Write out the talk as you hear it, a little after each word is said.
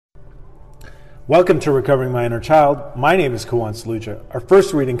Welcome to Recovering My Inner Child. My name is Kawan Saluja. Our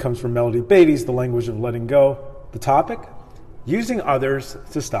first reading comes from Melody Beatty's The Language of Letting Go. The topic, using others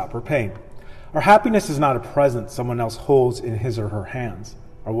to stop her pain. Our happiness is not a present someone else holds in his or her hands.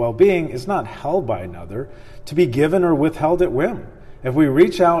 Our well-being is not held by another to be given or withheld at whim. If we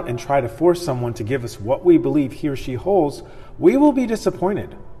reach out and try to force someone to give us what we believe he or she holds, we will be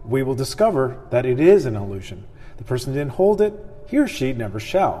disappointed. We will discover that it is an illusion. The person didn't hold it, he or she never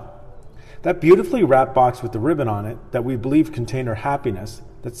shall. That beautifully wrapped box with the ribbon on it that we believe contained our happiness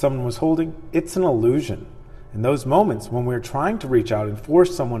that someone was holding, it's an illusion. In those moments when we're trying to reach out and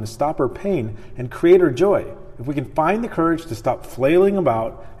force someone to stop our pain and create our joy, if we can find the courage to stop flailing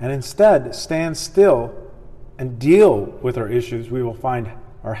about and instead stand still and deal with our issues, we will find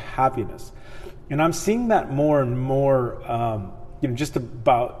our happiness. And I'm seeing that more and more, just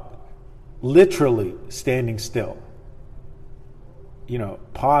about literally standing still.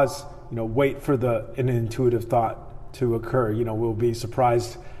 Pause, wait for an intuitive thought to occur. We'll be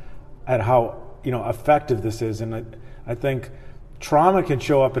surprised at how, effective this is. And I think trauma can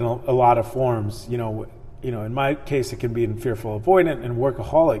show up in a lot of forms. In my case, it can be in fearful avoidant and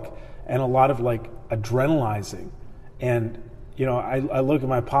workaholic and a lot of adrenalizing. And, I look at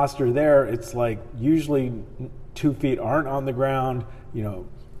my posture there, it's like usually 2 feet aren't on the ground,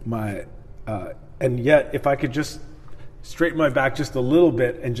 and yet if I could just straighten my back just a little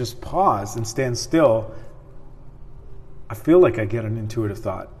bit and just pause and stand still, I feel like I get an intuitive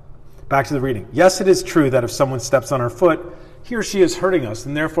thought. Back to the reading. Yes, it is true that if someone steps on our foot, he or she is hurting us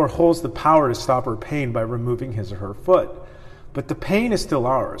and therefore holds the power to stop our pain by removing his or her foot. But the pain is still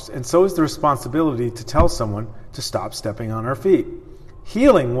ours, and so is the responsibility to tell someone to stop stepping on our feet.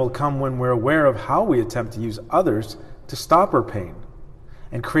 Healing will come when we're aware of how we attempt to use others to stop our pain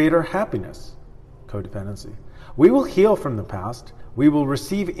and create our happiness. Codependency. We will heal from the past. We will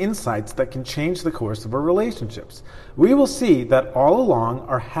receive insights that can change the course of our relationships. We will see that all along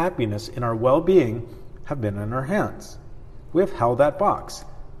our happiness and our well-being have been in our hands. We have held that box.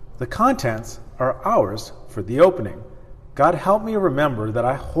 The contents are ours for the opening. God, help me remember that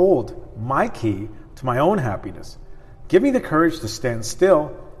I hold my key to my own happiness. Give me the courage to stand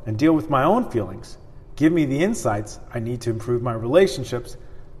still and deal with my own feelings. Give me the insights I need to improve my relationships.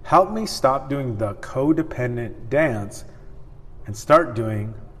 Help me stop doing the codependent dance and start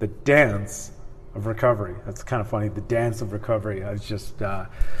doing the dance of recovery. That's kind of funny, the dance of recovery. I just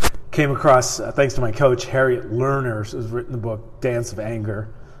came across, thanks to my coach, Harriet Lerner, who's written the book Dance of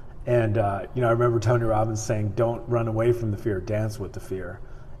Anger. And, I remember Tony Robbins saying, don't run away from the fear, dance with the fear.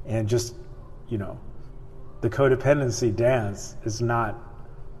 And just, the codependency dance is not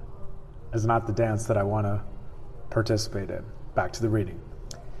the dance that I want to participate in. Back to the reading.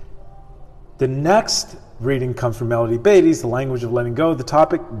 The next reading comes from Melody Beatty's The Language of Letting Go. The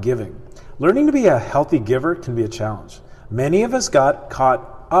topic, giving. Learning to be a healthy giver can be a challenge. Many of us got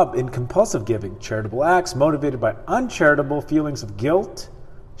caught up in compulsive giving, charitable acts motivated by uncharitable feelings of guilt,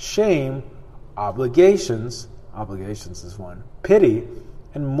 shame, obligations is one, pity,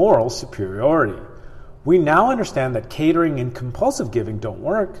 and moral superiority. We now understand that catering and compulsive giving don't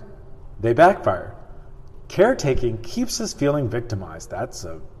work. They backfire. Caretaking keeps us feeling victimized. That's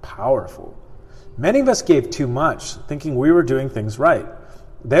powerful. Many of us gave too much, thinking we were doing things right.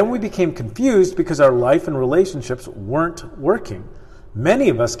 Then we became confused because our life and relationships weren't working. Many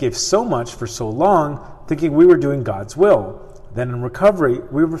of us gave so much for so long, thinking we were doing God's will. Then in recovery,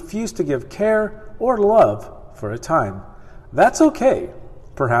 we refused to give care or love for a time. That's okay.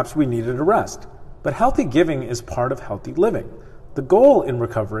 Perhaps we needed a rest. But healthy giving is part of healthy living. The goal in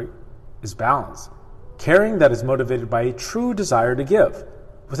recovery is balance. Caring that is motivated by a true desire to give,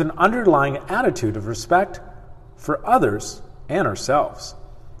 with an underlying attitude of respect for others and ourselves.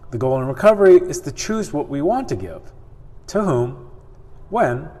 The goal in recovery is to choose what we want to give, to whom,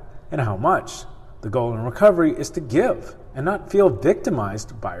 when, and how much. The goal in recovery is to give and not feel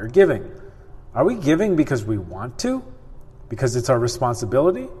victimized by our giving. Are we giving because we want to? Because it's our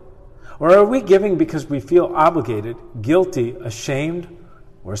responsibility? Or are we giving because we feel obligated, guilty, ashamed,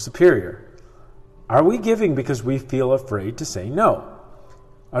 or superior? Are we giving because we feel afraid to say no?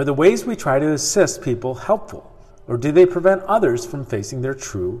 Are the ways we try to assist people helpful, or do they prevent others from facing their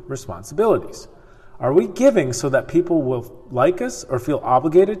true responsibilities? Are we giving so that people will like us or feel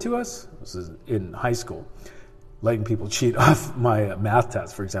obligated to us? This is in high school, letting people cheat off my math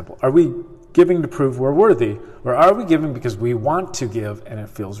test, for example. Are we giving to prove we're worthy, or are we giving because we want to give and it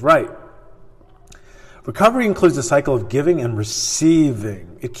feels right? Recovery includes a cycle of giving and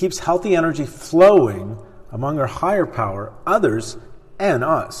receiving. It keeps healthy energy flowing among our higher power, others, and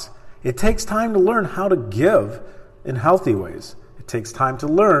us. It takes time to learn how to give in healthy ways. It takes time to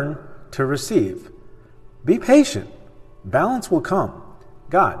learn to receive. Be patient. Balance will come.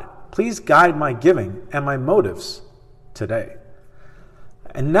 God, please guide my giving and my motives today.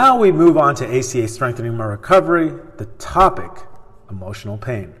 And now we move on to ACA Strengthening My Recovery, the topic, emotional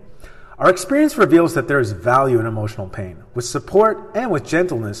pain. Our experience reveals that there is value in emotional pain. With support and with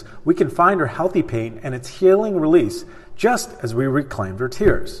gentleness, we can find our healthy pain and its healing release, just as we reclaimed our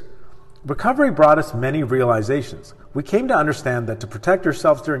tears. Recovery brought us many realizations. We came to understand that to protect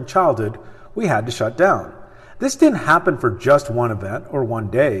ourselves during childhood, we had to shut down. This didn't happen for just one event or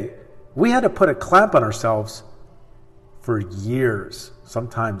one day. We had to put a clamp on ourselves for years,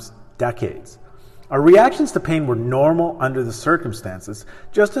 sometimes decades. Our reactions to pain were normal under the circumstances.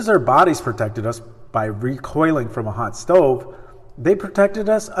 Just as our bodies protected us by recoiling from a hot stove, they protected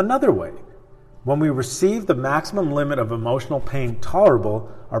us another way. When we received the maximum limit of emotional pain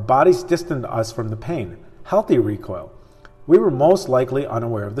tolerable, our bodies distanced us from the pain, healthy recoil. We were most likely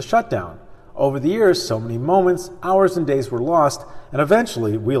unaware of the shutdown. Over the years, so many moments, hours, and days were lost, and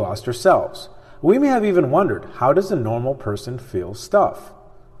eventually we lost ourselves. We may have even wondered, how does a normal person feel stuff?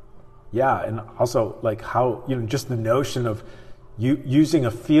 Yeah, and also like how, just the notion of you using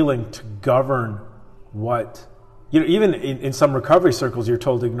a feeling to govern what, even in some recovery circles, you're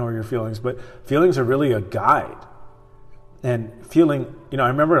told to ignore your feelings, but feelings are really a guide. And feeling, I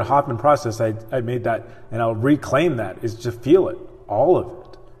remember at Hoffman Process, I made that, and I'll reclaim that, is to feel it, all of it.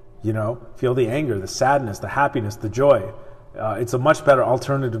 Feel the anger, the sadness, the happiness, the joy. It's a much better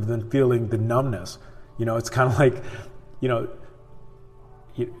alternative than feeling the numbness. It's kind of like,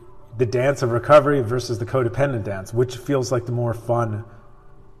 the dance of recovery versus the codependent dance, which feels like the more fun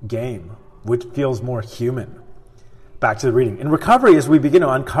game, which feels more human. Back to the reading. In recovery, as we begin to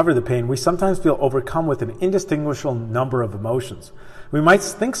uncover the pain, we sometimes feel overcome with an indistinguishable number of emotions. We might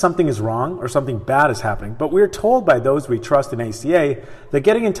think something is wrong or something bad is happening, but we are told by those we trust in ACA that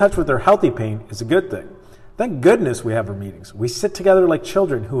getting in touch with their healthy pain is a good thing. Thank goodness we have our meetings. We sit together like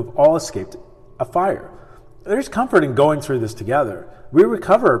children who have all escaped a fire. There's comfort in going through this together. We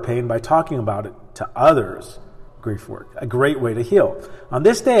recover our pain by talking about it to others. Grief work, a great way to heal. On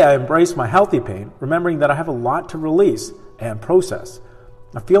this day, I embrace my healthy pain, remembering that I have a lot to release and process.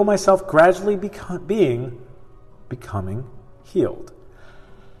 I feel myself gradually becoming healed.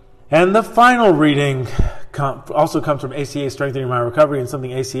 And the final reading also comes from ACA Strengthening My Recovery, and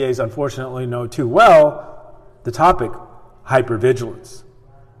something ACAs unfortunately know too well, the topic, hypervigilance.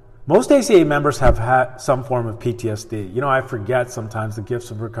 Most ACA members have had some form of PTSD. I forget sometimes the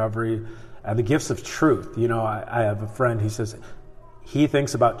gifts of recovery and the gifts of truth. I have a friend, he says he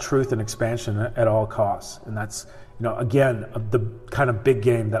thinks about truth and expansion at all costs. And that's, again, the kind of big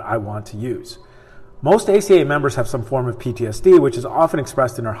game that I want to use. Most ACA members have some form of PTSD, which is often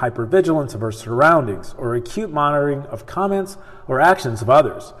expressed in our hypervigilance of our surroundings or acute monitoring of comments or actions of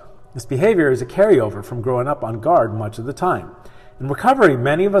others. This behavior is a carryover from growing up on guard much of the time. In recovery,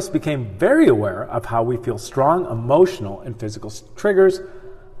 many of us became very aware of how we feel strong emotional and physical triggers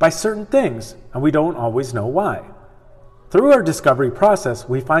by certain things, and we don't always know why. Through our discovery process,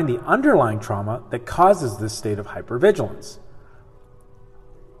 we find the underlying trauma that causes this state of hypervigilance.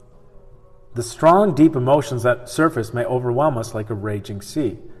 The strong, deep emotions that surface may overwhelm us like a raging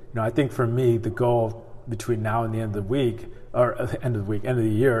sea. I think for me, the goal between now and the end of the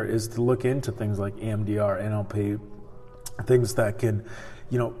year, is to look into things like EMDR, NLP, things that can,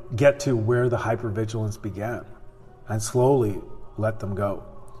 get to where the hypervigilance began and slowly let them go.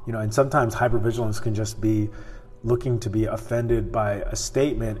 And sometimes hypervigilance can just be looking to be offended by a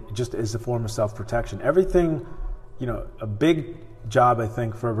statement just as a form of self-protection. Everything, a big job, I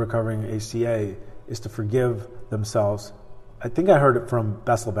think, for a recovering ACA is to forgive themselves. I think I heard it from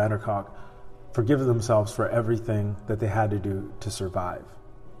Bessel van der Kolk, forgive themselves for everything that they had to do to survive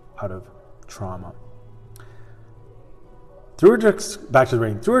out of trauma. Back to the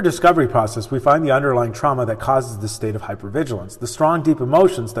reading. Through our discovery process, we find the underlying trauma that causes this state of hypervigilance. The strong, deep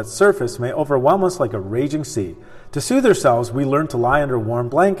emotions that surface may overwhelm us like a raging sea. To soothe ourselves, we learn to lie under warm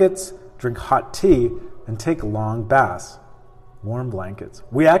blankets, drink hot tea, and take long baths. Warm blankets.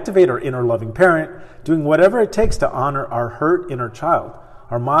 We activate our inner loving parent, doing whatever it takes to honor our hurt inner child.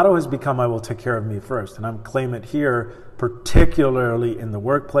 Our motto has become, I will take care of me first. And I'm claiming it here, particularly in the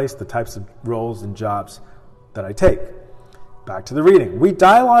workplace, the types of roles and jobs that I take. Back to the reading. We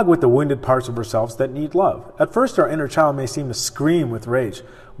dialogue with the wounded parts of ourselves that need love. At first, our inner child may seem to scream with rage.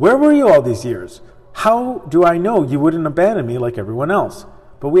 Where were you all these years? How do I know you wouldn't abandon me like everyone else?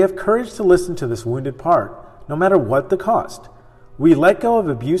 But we have courage to listen to this wounded part, no matter what the cost. We let go of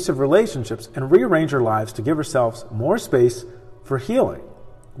abusive relationships and rearrange our lives to give ourselves more space for healing.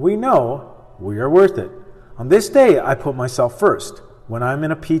 We know we are worth it. On this day, I put myself first. when I'm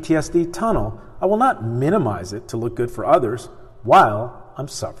in a PTSD tunnel, I will not minimize it to look good for others while I'm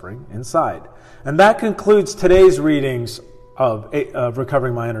suffering inside. And that concludes today's readings of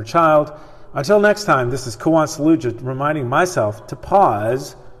Recovering My Inner Child. Until next time, this is Kawan Saluja reminding myself to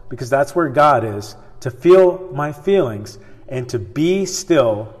pause, because that's where God is, to feel my feelings and to be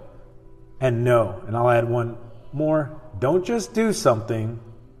still and know. And I'll add one more. Don't just do something,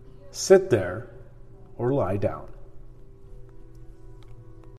 sit there or lie down.